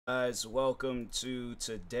Guys, welcome to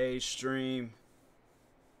today's stream.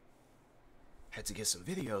 Had to get some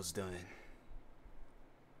videos done.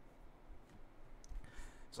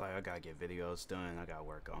 It's like I gotta get videos done. I gotta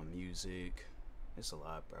work on music. It's a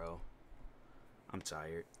lot, bro. I'm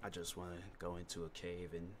tired. I just want to go into a cave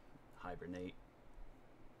and hibernate.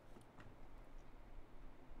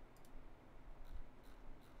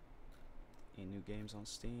 Any new games on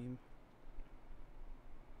Steam?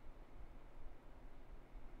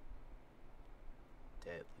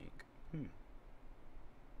 Dead Link.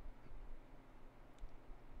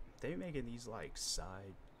 They making these like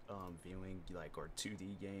side viewing like or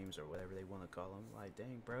 2D games or whatever they want to call them. Like,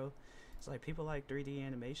 dang, bro. It's like people like 3D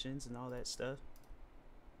animations and all that stuff.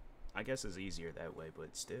 I guess it's easier that way,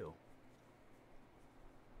 but still.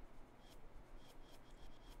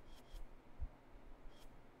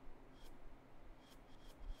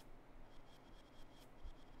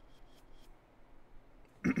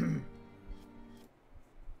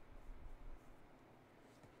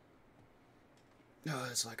 Oh,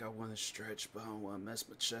 it's like I want to stretch, but I don't want to mess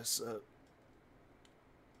my chest up.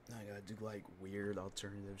 I gotta do like weird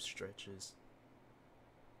alternative stretches.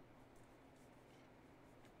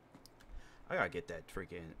 I gotta get that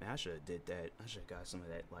freaking. I should have did that. I should have got some of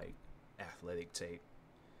that like athletic tape.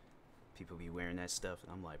 People be wearing that stuff,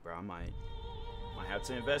 and I'm like, bro, I might have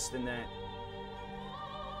to invest in that.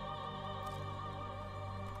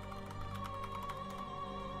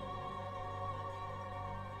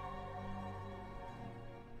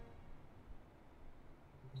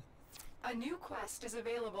 A new quest is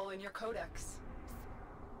available in your codex.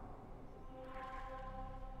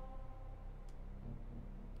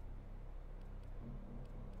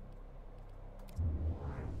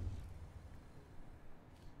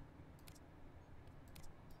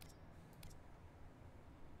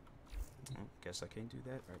 Well, guess I can't do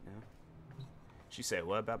that right now. She said,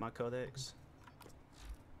 what about my codex?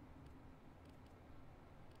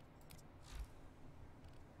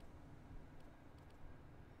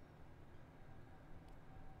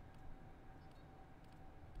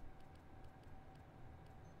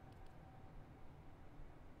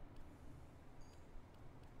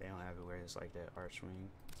 They don't have it where it's like that archwing.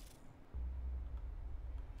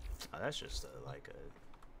 Oh, that's just like a.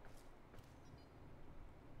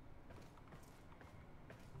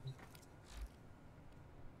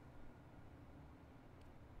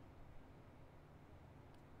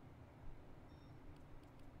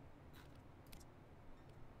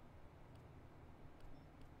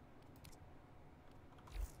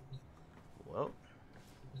 Well.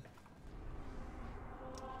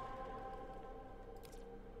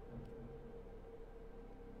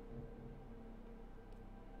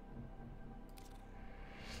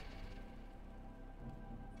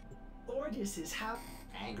 Ordis is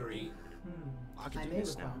angry. I may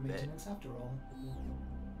require maintenance after all.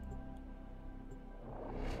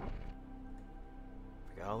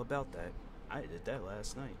 Forgot all about that. I did that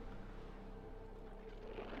last night.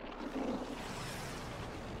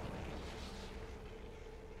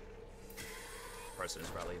 Person's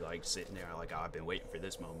probably like sitting there like, oh, I've been waiting for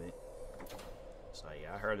this moment. So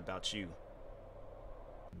yeah, I heard about you.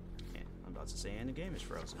 And I'm about to say, and the game is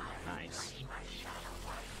frozen. Nice.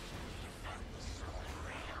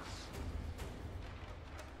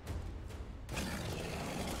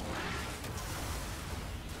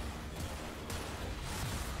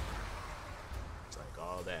 It's like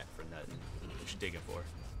all that for nothing. What you digging for?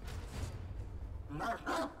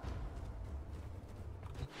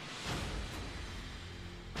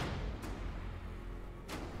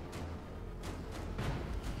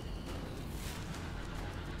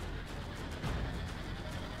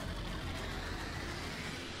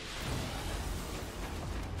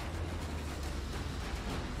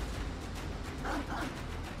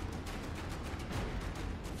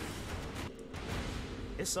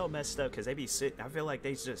 It's so messed up because they be sitting. I feel like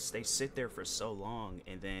they sit there for so long,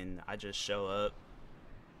 and then I just show up,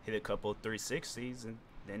 hit a couple 360s, and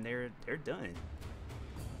then they're done.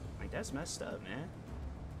 Like, that's messed up, man.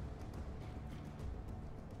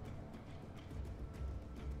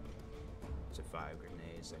 To 5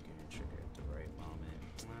 grenades that can trigger at the right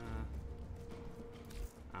moment.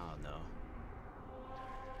 I don't know.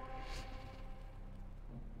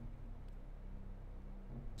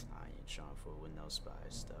 I ain't trying to fool with no spy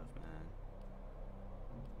stuff, man.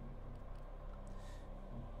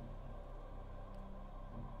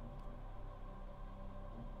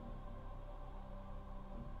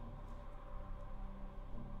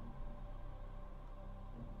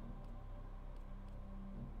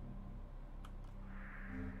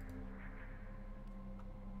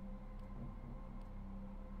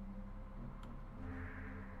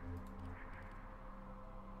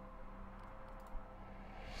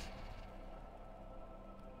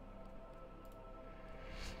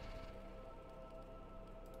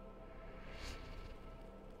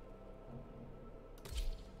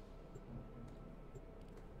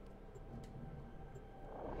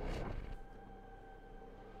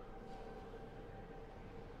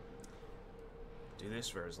 this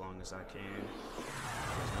for as long as I can.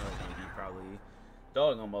 And he probably,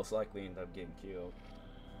 dog gonna most likely end up getting killed.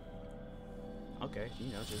 Okay,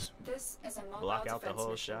 you know, just This is a mobile block out the defense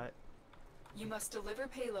whole mission. shot. You must deliver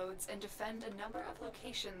payloads and defend a number of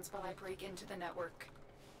locations while I break into the network.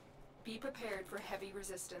 Be prepared for heavy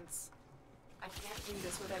resistance. I can't do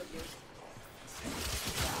this without you.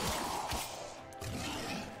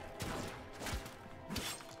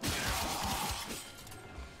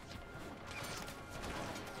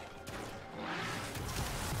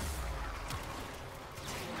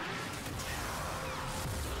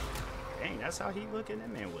 Dang, that's how he looking.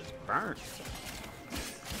 That man was burnt.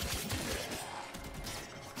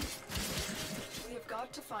 We have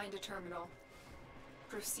got to find a terminal.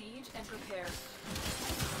 Proceed and prepare.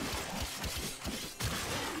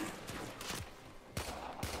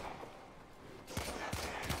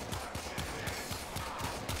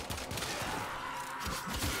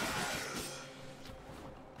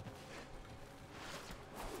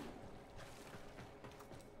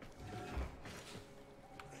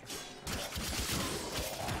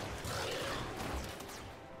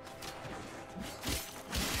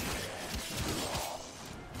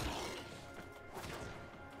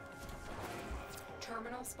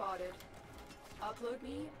 Terminal spotted. Upload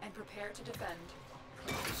me and prepare to defend.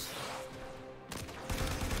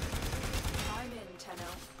 I'm in, Tenno.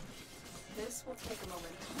 This will take a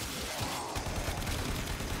moment.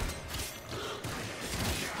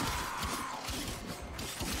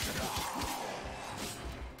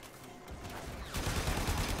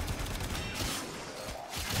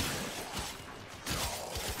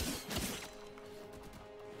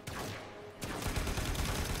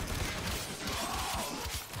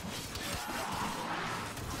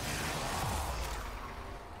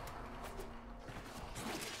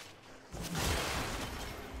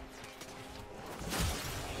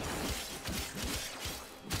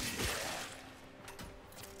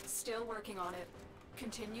 Still working on it.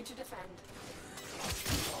 Continue to defend.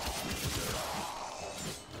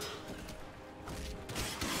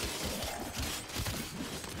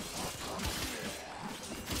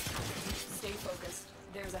 Stay focused.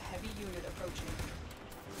 There's a heavy unit approaching.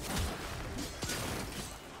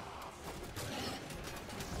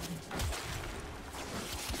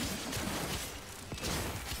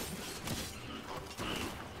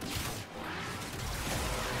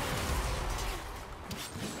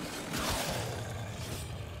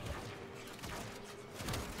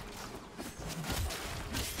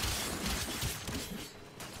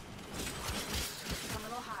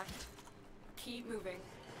 Terminal hacked. Keep moving.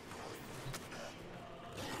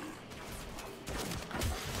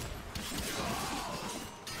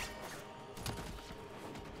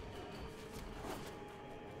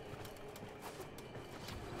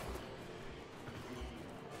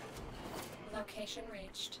 Location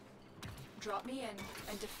reached. Drop me in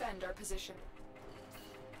and defend our position.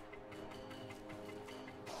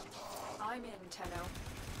 I'm in, Tenno.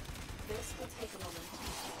 This will take a moment.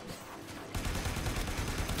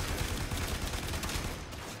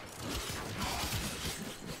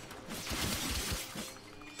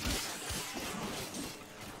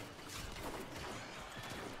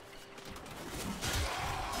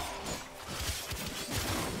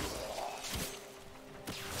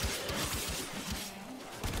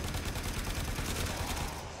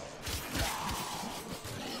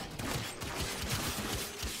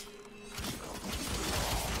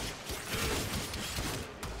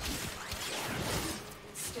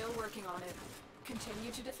 Still working on it.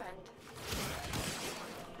 Continue to defend.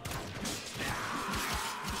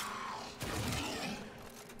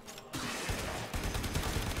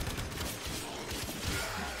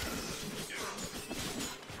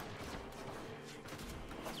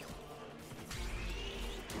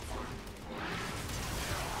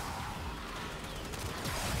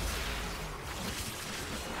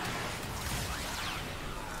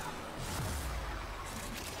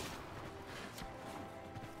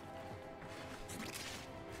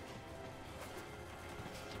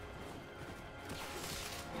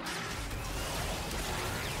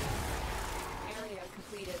 Area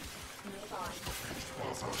completed. Move on.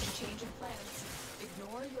 Change of plans.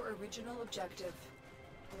 Ignore your original objective.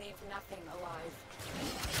 Leave nothing alive.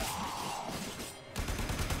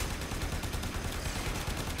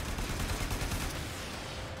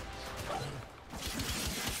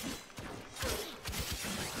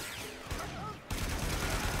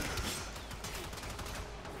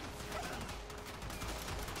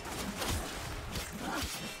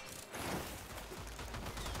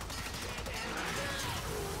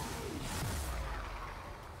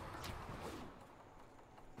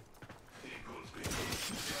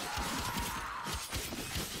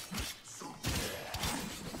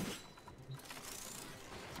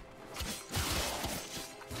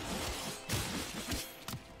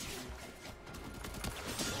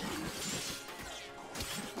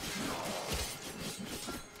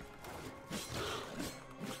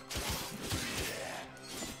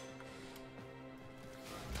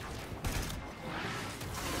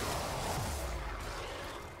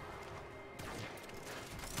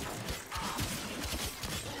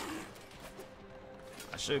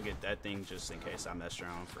 should get that thing just in case I mess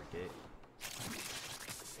around and forget.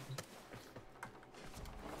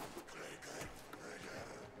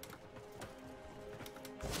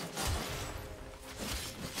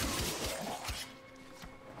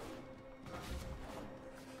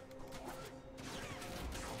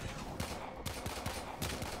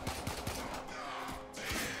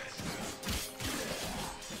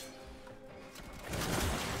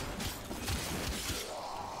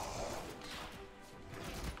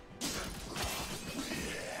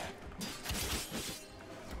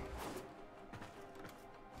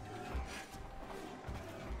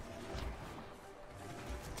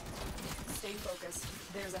 Stay focused.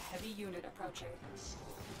 There's a heavy unit approaching.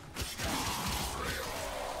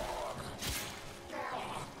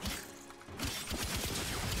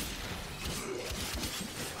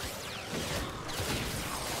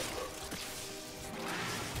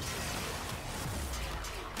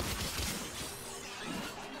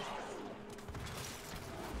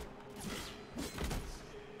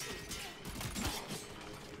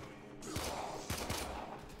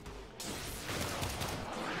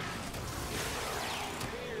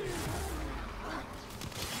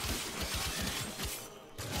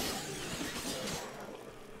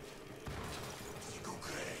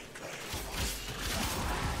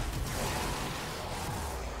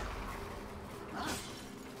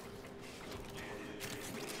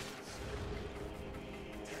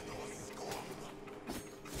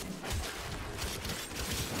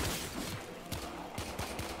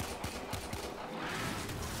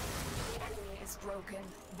 Broken.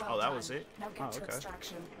 Well Oh, that done. was it? Now get Oh, to okay.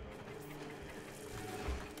 extraction.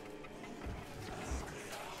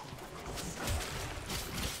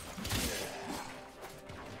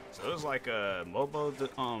 So it was like a mobile,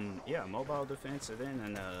 mobile defense, and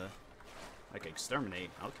then like exterminate.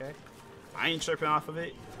 Okay, I ain't tripping off of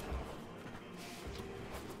it.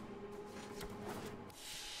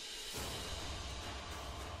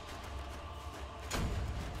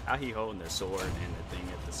 How he holding the sword and the thing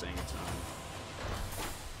at the same time?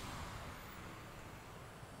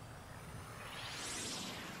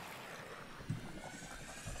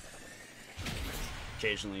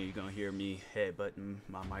 Occasionally you're gonna hear me headbutting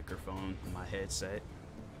my microphone, my headset.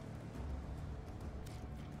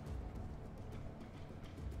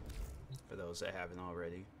 For those that haven't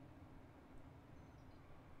already.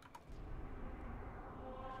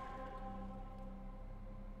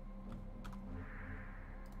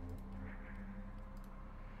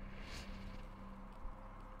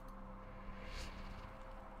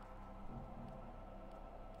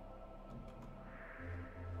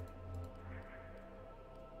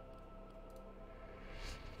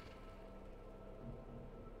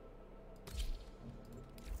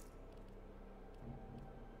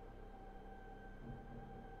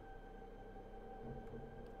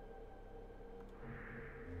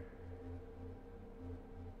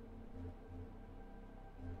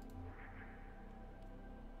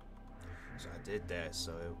 So I did that,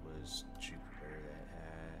 so it was Jupiter that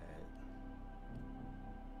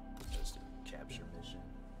had just a capture mission.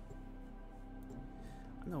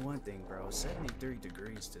 I know one thing, bro. 73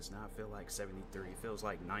 degrees does not feel like 73. It feels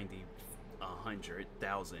like 90,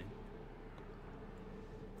 100,000.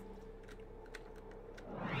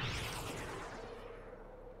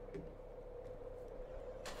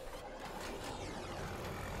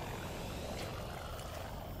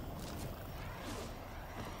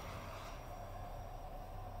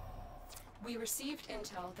 We received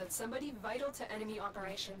intel that somebody vital to enemy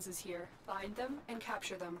operations is here. Find them and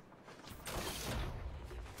capture them.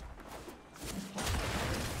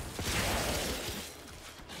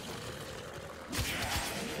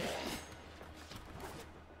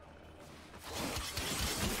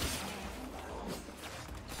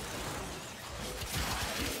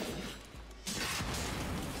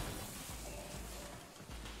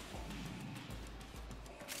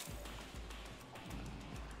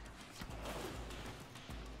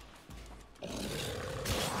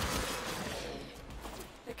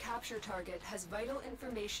 Capture target has vital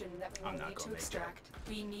information that we will need to extract.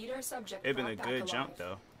 We need our subject. It'd been a good jump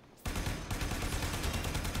though.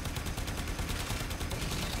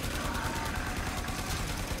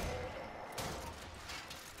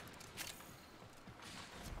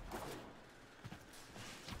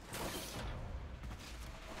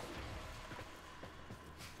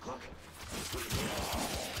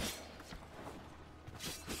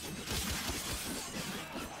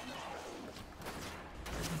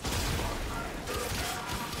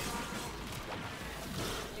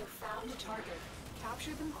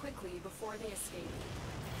 Capture them quickly before they escape.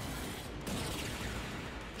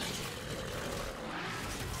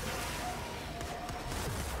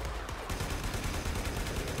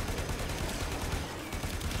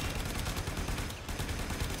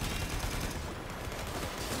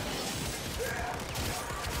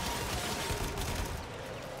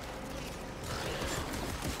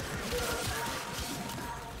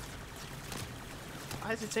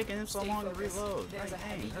 is it taking him so long to reload? Like,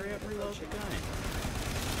 dang, hurry up, reload the gun.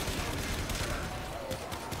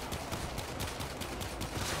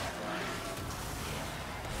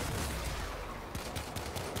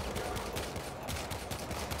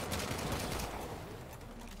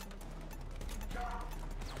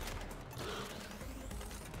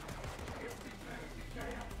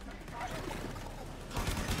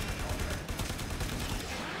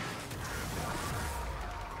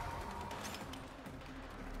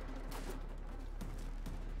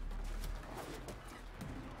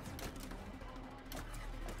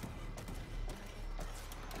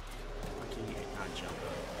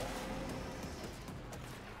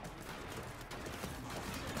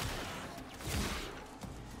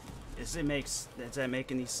 Does that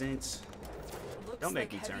make any sense? Don't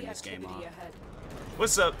make me turn this game off.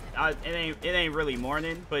 What's up? It ain't really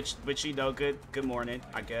morning, but you know, good morning,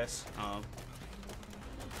 I guess.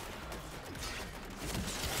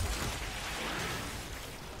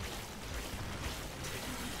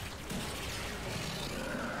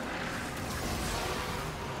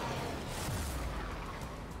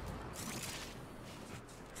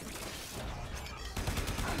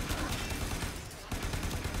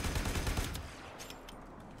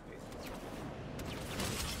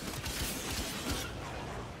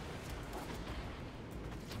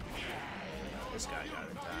 This guy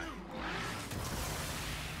gotta die.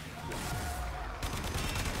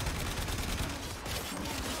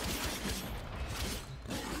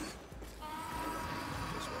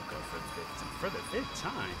 Just woke up for the fifth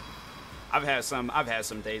time. I've had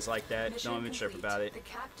some days like that. Mission Don't even trip complete. about it. The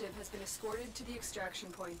captive has been escorted to the extraction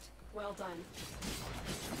point. Well done.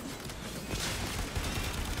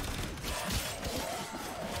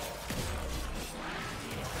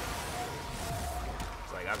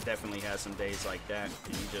 Like, I've definitely had some days like that,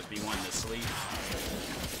 and you just be wanting to sleep.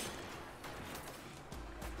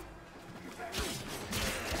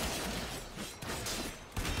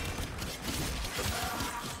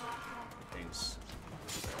 Things.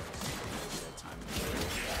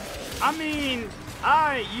 I mean,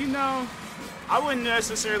 I wouldn't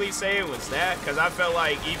necessarily say it was that, because I felt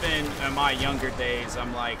like even in my younger days,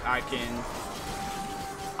 I'm like, I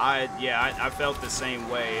felt the same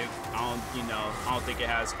way. I don't think it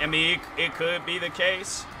has. I mean, it could be the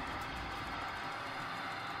case,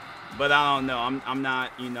 but I don't know. I'm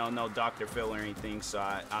not, no Dr. Phil or anything, so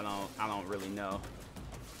I don't really know.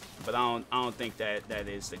 But I don't think that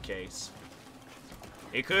is the case.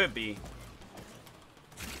 It could be.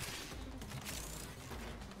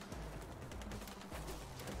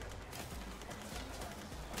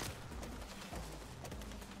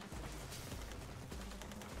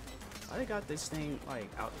 Why they got this thing like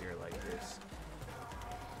out here like this?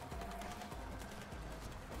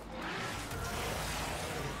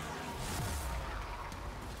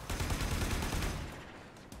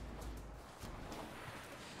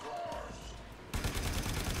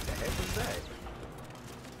 What the heck was that?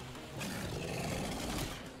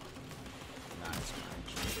 Nice.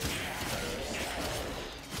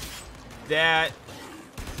 That,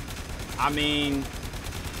 I mean,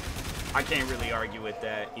 I can't really argue with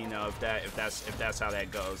that, if that's how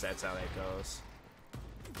that goes, that's how that goes.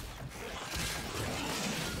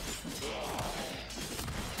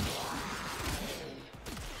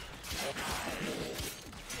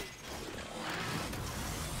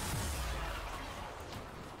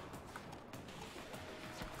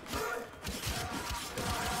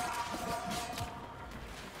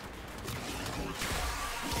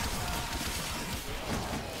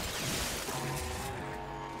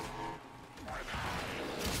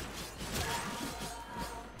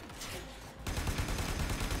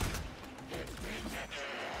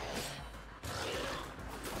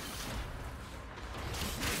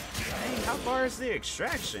 How far is the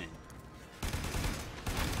extraction?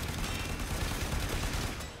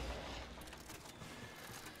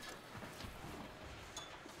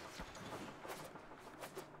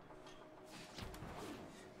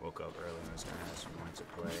 Woke up early and was gonna ask me when to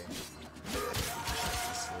play.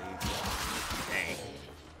 Sleep. Dang.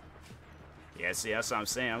 Yeah, see, that's what I'm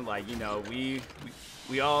saying. I'm like,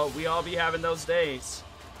 we all be having those days.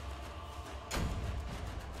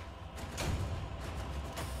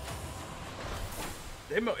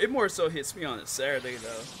 It more so hits me on a Saturday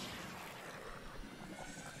though.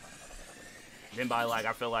 Then by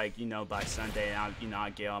I feel like by Sunday, I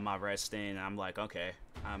get all my rest in, and I'm like, okay,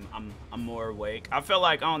 I'm more awake. I feel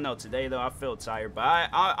like, I don't know, today though I feel tired, but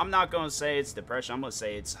I'm not gonna say it's depression. I'm gonna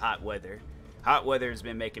say it's hot weather. Hot weather has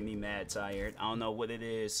been making me mad tired. I don't know what it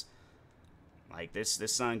is. Like this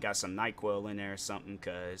sun got some NyQuil in there or something,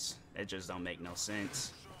 cause it just don't make no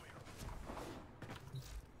sense.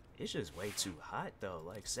 It's just way too hot though.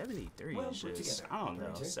 Like 73 Well is put just, together, I don't know.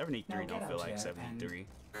 operator. 73 Now don't get feel out like there 73.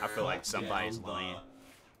 I feel like somebody's lying.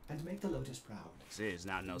 and make the Lotus proud. It is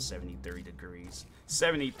not no 73 degrees.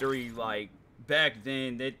 73, like back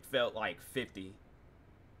then, it felt like 50.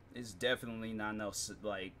 It's definitely not no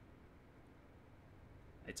like.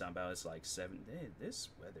 They talking about it's like 7. This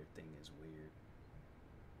weather thing is weird.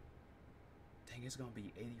 Dang, it's gonna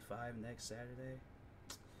be 85 next Saturday.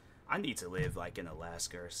 I need to live like in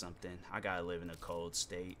Alaska or something. I gotta live in a cold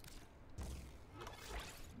state.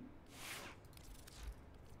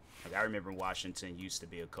 Like I remember Washington used to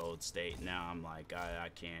be a cold state. Now I'm like I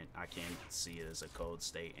can't see it as a cold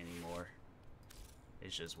state anymore.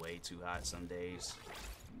 It's just way too hot some days.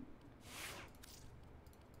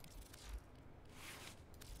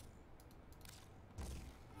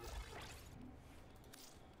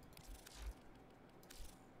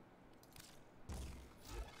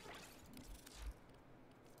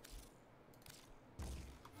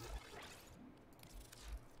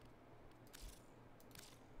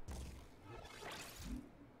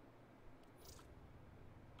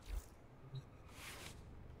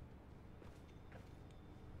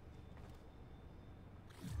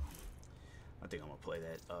 I think I'm gonna play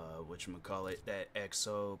that whatchamacallit, that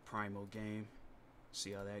Exo Primal game.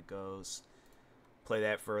 See how that goes. Play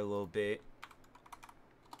that for a little bit.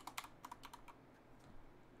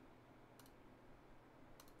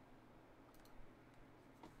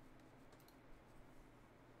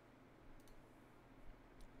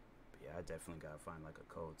 But yeah, I definitely gotta find like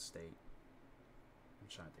a cold state. I'm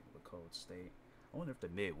trying to think of a cold state. I wonder if the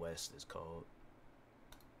Midwest is cold.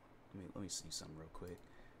 Let me see something real quick.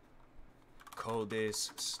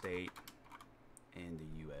 Coldest state in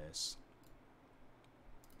the U.S.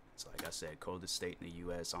 It's like I said, coldest state in the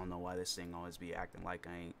U.S. I don't know why this thing always be acting like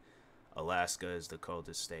I ain't. Alaska is the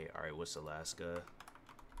coldest state. All right, what's Alaska?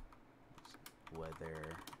 Weather.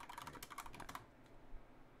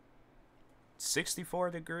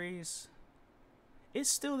 64 degrees. It's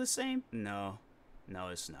still the same? No,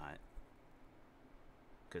 it's not.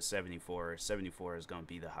 Cause 74 is gonna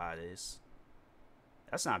be the hottest.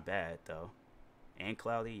 That's not bad though. And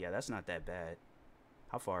cloudy, yeah, that's not that bad.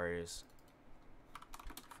 How far is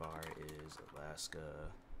Alaska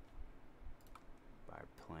by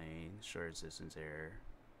plane? Shortest distance air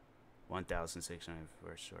 1,600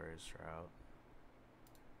 for shortest route.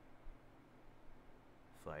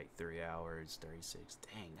 Flight 3 hours 36.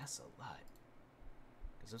 Dang, that's a lot.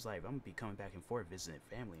 Cause it's like I'm gonna be coming back and forth visiting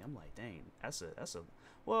family. I'm like, dang, that's a.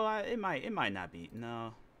 Well, it might not be.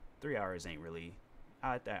 No, 3 hours ain't really.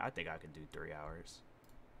 I think I could do 3 hours.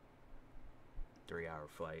 3-hour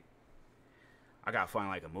flight. I gotta find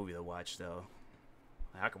like a movie to watch though.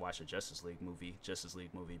 I could watch a Justice League movie. Justice League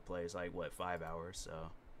movie plays like what, 5 hours? So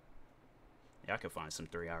yeah, I could find some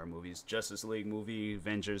 3-hour movies. Justice League movie,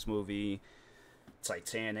 Avengers movie,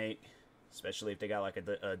 Titanic. Especially if they got like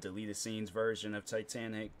a deleted scenes version of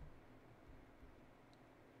Titanic.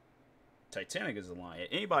 Titanic is a long.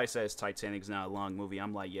 Anybody says Titanic's not a long movie,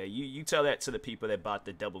 I'm like, yeah, you tell that to the people that bought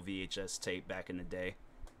the double VHS tape back in the day.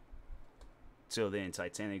 Till then,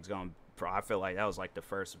 Titanic's gone. I feel like that was like the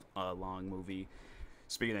first long movie.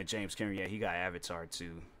 Speaking of James Cameron, yeah, he got Avatar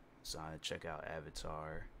too. So I check out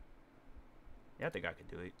Avatar. Yeah, I think I could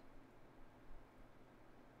do it.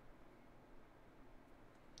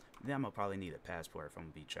 Then I'm gonna probably need a passport if I'm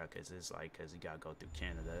gonna be truck, cause it's like, cause you gotta go through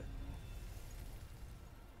Canada.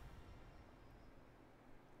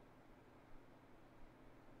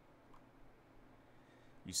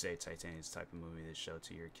 You say Titanic's the type of movie to show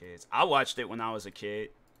to your kids. I watched it when I was a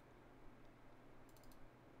kid.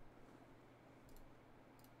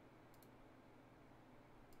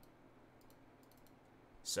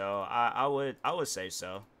 So I would say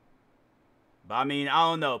so. But I mean,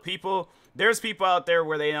 I don't know. There's people out there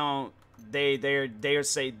where they don't. They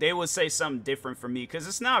would say something different from me, because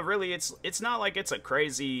it's not really. It's not like it's a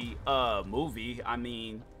crazy movie. I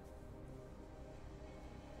mean,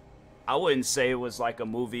 I wouldn't say it was like a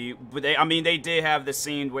movie, but they did have the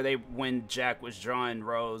scene where when Jack was drawing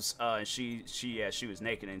Rose, she was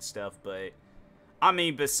naked and stuff. But I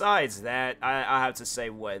mean, besides that, I have to say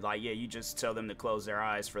what, like, yeah, you just tell them to close their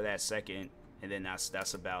eyes for that second, and then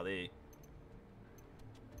that's about it.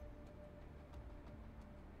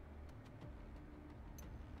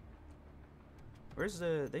 Where's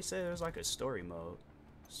they say there's like a story mode,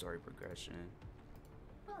 story progression.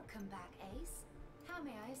 Welcome back, Ace. How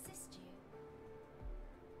may I assist you?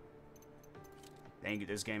 Dang it,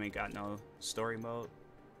 this game ain't got no story mode.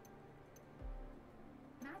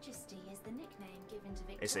 Majesty is the nickname given to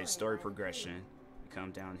Victoria. They say story by the progression. You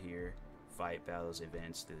come down here, Fight battles,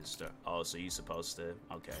 events to the start. Oh, so you supposed to?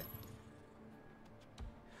 Okay.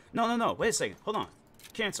 No. Wait a second. Hold on.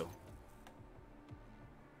 Cancel.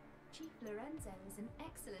 Chief Lorenzo is an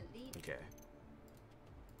excellent leader. Okay.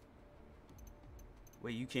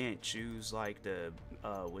 Wait, you can't choose like the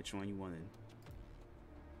which one you wanted.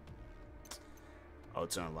 Oh,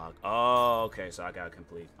 to unlock. Oh, okay. So I gotta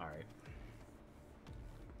complete. All right.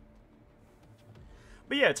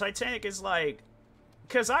 But yeah, Titanic is like,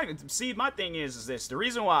 because I see, my thing is this. The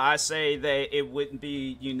reason why I say that it wouldn't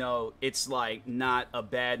be, you know, it's like not a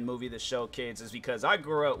bad movie to show kids is because I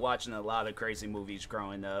grew up watching a lot of crazy movies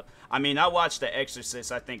growing up. I mean, I watched The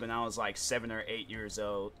Exorcist, I think, when I was like 7 or 8 years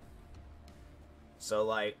old. So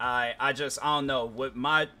like, I don't know, with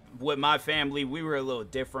my family, we were a little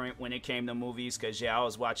different when it came to movies, because yeah, I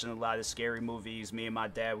was watching a lot of scary movies. Me and my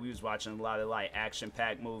dad, we was watching a lot of like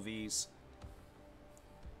action-packed movies.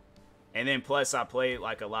 And then plus I played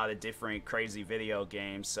like a lot of different crazy video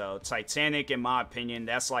games. So Titanic, in my opinion,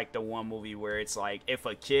 that's like the one movie where it's like, if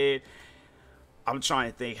a kid, I'm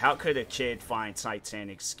trying to think, how could a kid find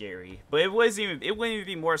Titanic scary? But it wouldn't even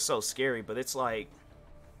be more so scary, but it's like,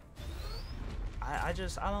 I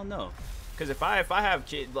don't know. Because if I have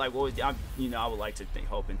kids, like, well, I would like to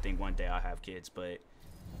hope and think one day I'll have kids, but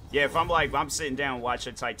yeah, if I'm sitting down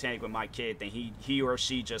watching Titanic with my kid, then he or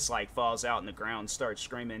she just like falls out in the ground and starts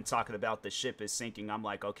screaming and talking about the ship is sinking. I'm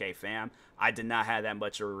like, okay, fam, I did not have that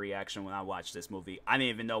much of a reaction when I watched this movie. I didn't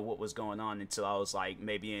even know what was going on until I was like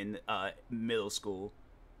maybe in middle school.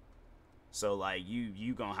 So like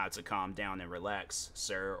you gonna have to calm down and relax,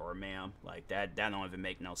 sir or ma'am. Like that don't even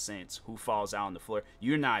make no sense. Who falls out on the floor?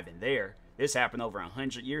 You're not even there. This happened over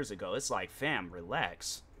 100 years ago. It's like, fam,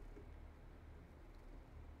 relax.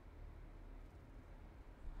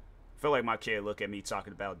 I feel like my kid look at me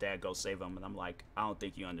talking about dad go save him, and I'm like, I don't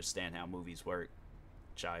think you understand how movies work,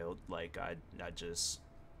 child. Like I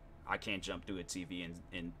can't jump through a TV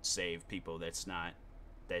and save people. That's not,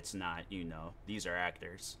 you know, these are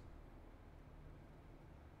actors.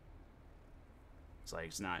 It's like,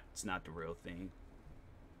 it's not the real thing.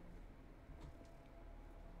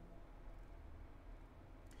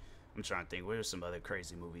 I'm trying to think, what are some other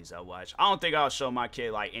crazy movies I watch? I don't think I'll show my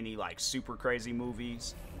kid like any like super crazy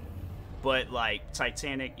movies. But, like,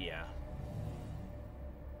 Titanic, yeah.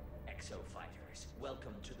 Exo-fighters,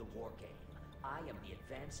 welcome to the war game. I am the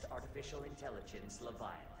Advanced Artificial Intelligence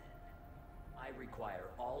Leviathan. I require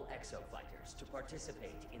all exo-fighters to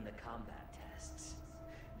participate in the combat tests.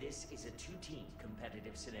 This is a two-team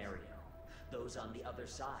competitive scenario. Those on the other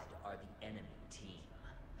side are the enemy team.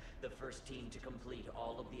 The first team to complete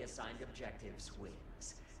all of the assigned objectives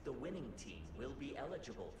wins. The winning team will be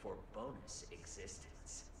eligible for bonus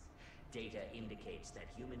existence. Data indicates that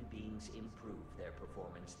human beings improve their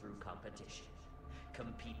performance through competition.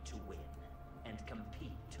 Compete to win, and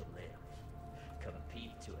compete to live.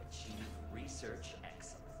 Compete to achieve research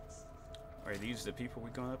excellence. Are these the people we're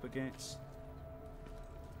going up against?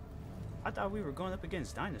 I thought we were going up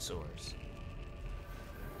against dinosaurs.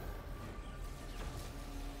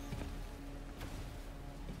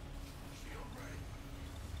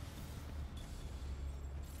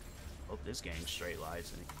 Hope this game straight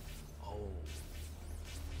lights and oh,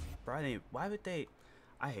 bro, why would they?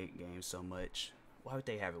 I hate games so much. Why would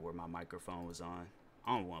they have it where my microphone was on?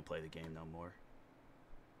 I don't want to play the game no more.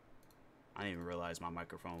 I didn't even realize my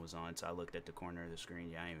microphone was on until I looked at the corner of the screen.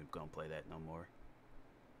 Yeah, I ain't even gonna play that no more.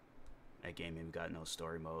 That game even got no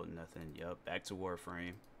story mode, nothing. Yup, back to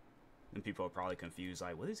Warframe. And people are probably confused,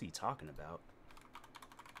 like, what is he talking about?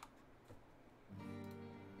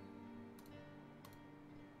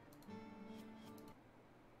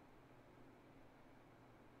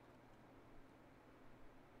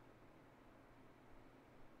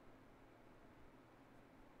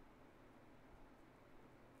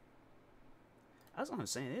 That's what I'm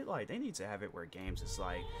saying. They need to have it where games is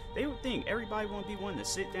like, they would think everybody won't be wanting to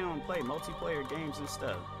sit down and play multiplayer games and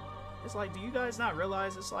stuff. It's like, do you guys not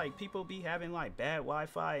realize it's like people be having like bad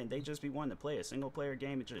Wi-Fi and they just be wanting to play a single player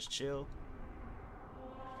game and just chill?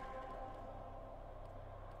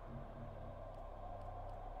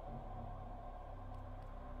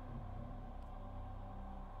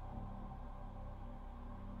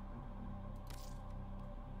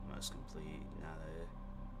 Must complete. Now that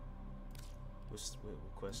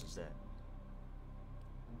what quest is that?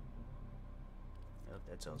 Yep,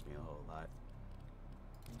 that tells me a whole lot.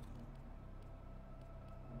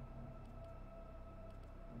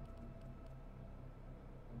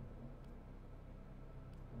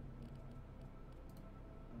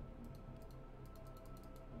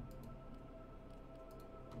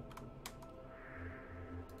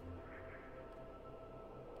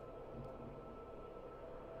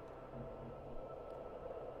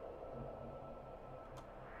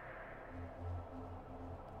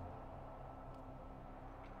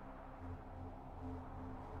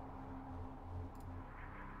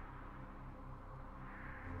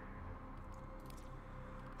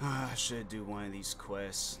 I should do one of these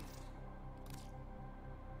quests.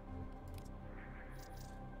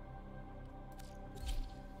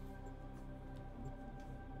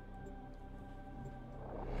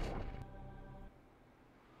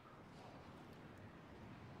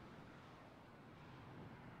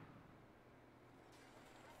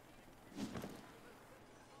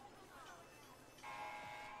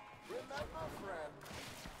 Remember, friend,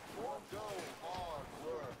 forego hard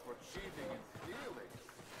work for cheating and stealing,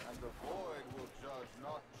 and the void will judge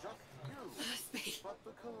not just you, but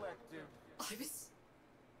the collective.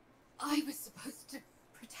 I was supposed to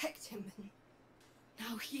protect him, and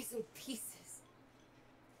now he's in pieces.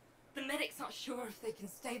 The medic's not sure if they can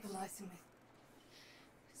stabilize him with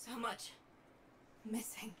so much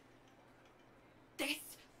missing. This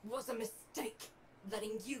was a mistake,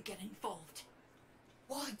 letting you get involved.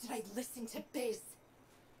 Why did I listen to Biz?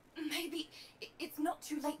 Maybe it's not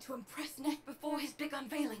too late to impress Neff before his big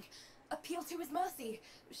unveiling. Appeal to his mercy.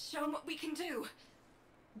 Show him what we can do.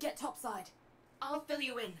 Get topside. I'll fill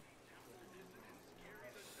you in.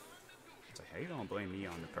 It's like, how you gonna blame me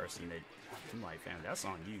on the person that I'm like, fam, that's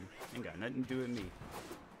on you. Ain't got nothing to do with me.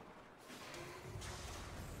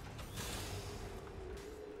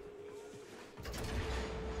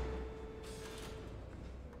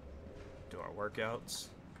 Do our workouts.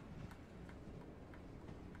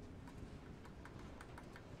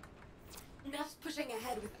 Neff's pushing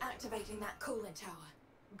ahead with activating that coolant tower,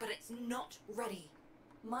 but it's not ready.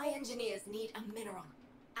 My engineers need a mineral,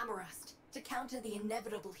 Amarust, to counter the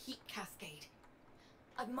inevitable heat cascade.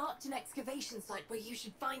 I've marked an excavation site where you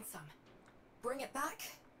should find some. Bring it back,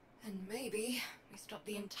 and maybe we stop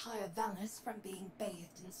the entire Valis from being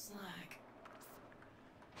bathed in slag.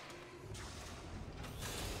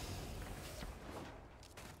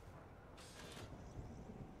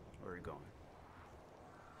 Where are we going?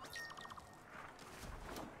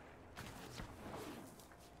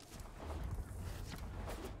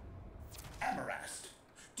 Amarast,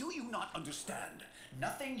 do you not understand?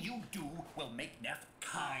 Nothing you do will make Neff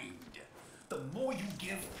kind. The more you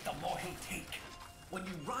give, the more he'll take. When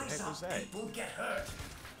you rise up, people get hurt.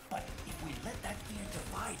 But if we let that fear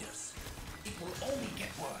divide us, it will only get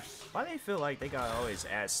worse. Why they feel like they gotta always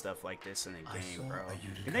add stuff like this in the game, bro?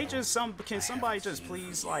 Can they just can somebody just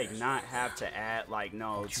please like not have to add like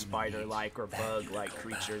no spider-like or bug-like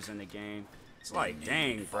creatures in the game? It's like,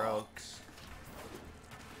 dang, bro.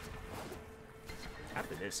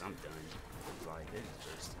 After this, I'm done. Like, it's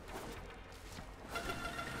just...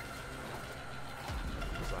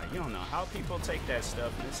 It's like, you don't know how people take that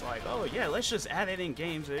stuff, and it's like, oh yeah, let's just add it in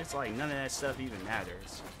games, and it's like, none of that stuff even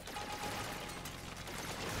matters.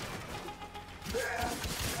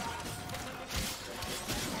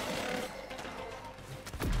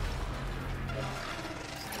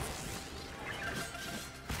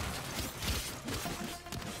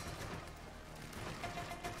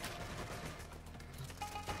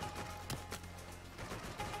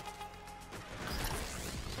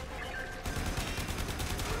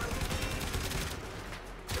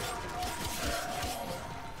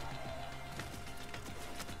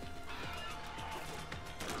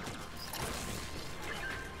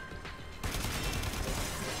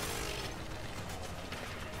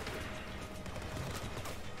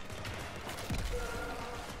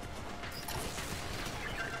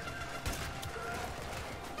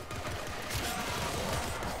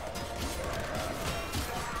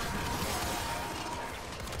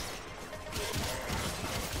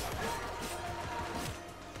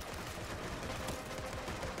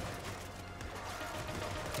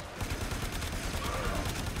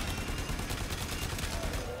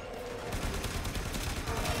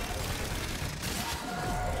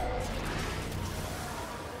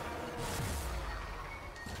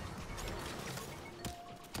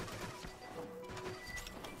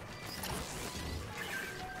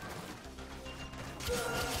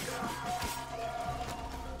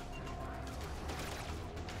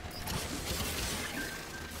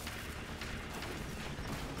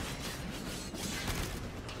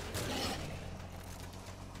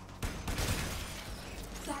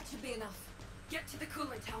 That should be enough. Get to the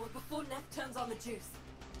coolant tower before Neff turns on the juice.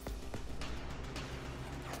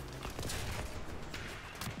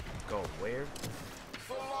 Go where?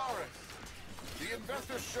 Solaris! The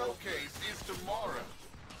investor showcase is tomorrow,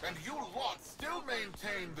 and you lot still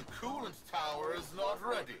maintain the coolant tower is not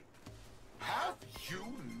ready. Have you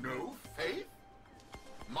no faith?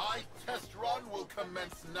 My test run will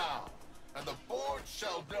commence now, and the board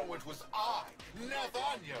shall know it was I,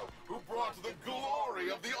 Nathaniel, who brought the glory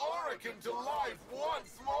of the Oracle to life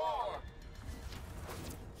once more!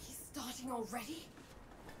 He's starting already?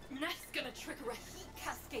 Neff's gonna trigger a heat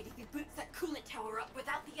cascade if he boots that coolant tower up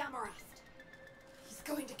without the Amarast. He's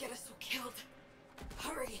going to get us all killed.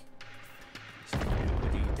 Hurry.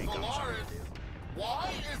 What do you think I'm trying Solaris, to do?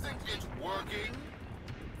 why isn't it working?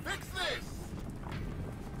 Fix this!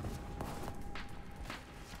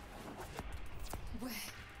 We're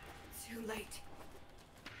too late.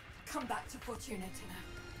 Come back to Fortuna now.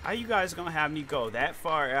 How you guys gonna have me go that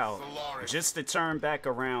far out Solaris, just to turn back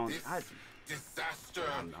around? this disaster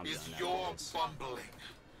I'm is done your with this. bumbling.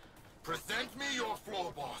 Present me your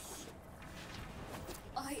floor boss.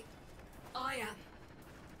 I am.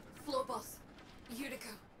 Floor boss. Utica.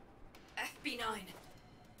 FB9.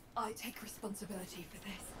 I take responsibility for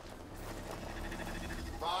this.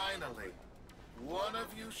 Finally, one of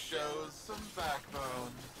you shows some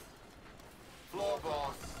backbone. Floor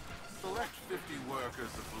boss, select 50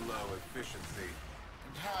 workers of low efficiency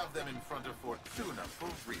and have them in front of Fortuna for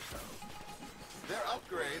repo. Their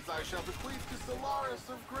upgrades I shall bequeath to Solaris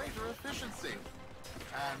of greater efficiency.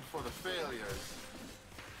 And for the failures,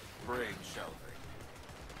 brain shelving.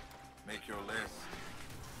 Make your list.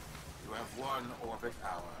 You have 1 orbit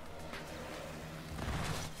hour.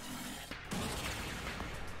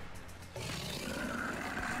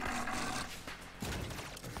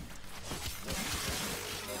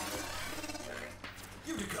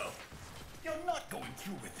 Utica, you're not going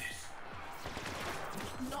through with this.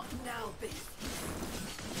 Not now, bitch.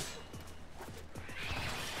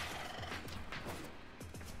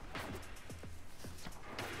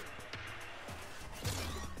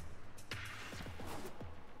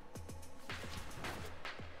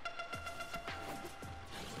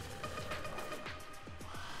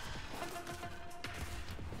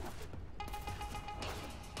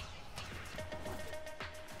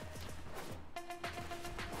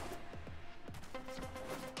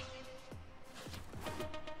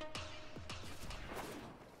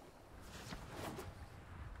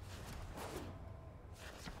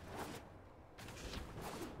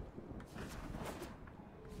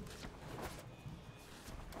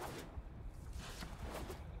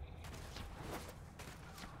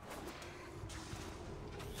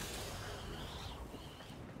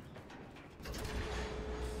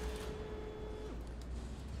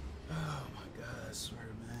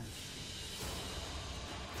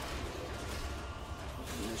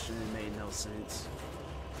 It made no sense.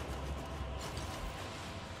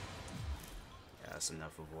 Yeah, that's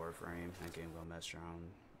enough of Warframe. That game gonna mess around.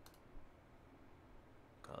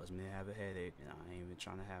 Cause me to have a headache. You know, I ain't even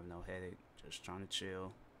trying to have no headache. Just trying to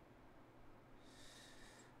chill.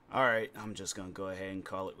 Alright, I'm just gonna go ahead and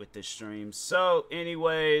call it with this stream. So,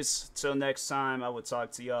 anyways, till next time, I will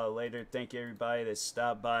talk to y'all later. Thank you everybody that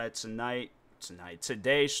stopped by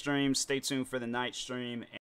today's stream. Stay tuned for the night stream.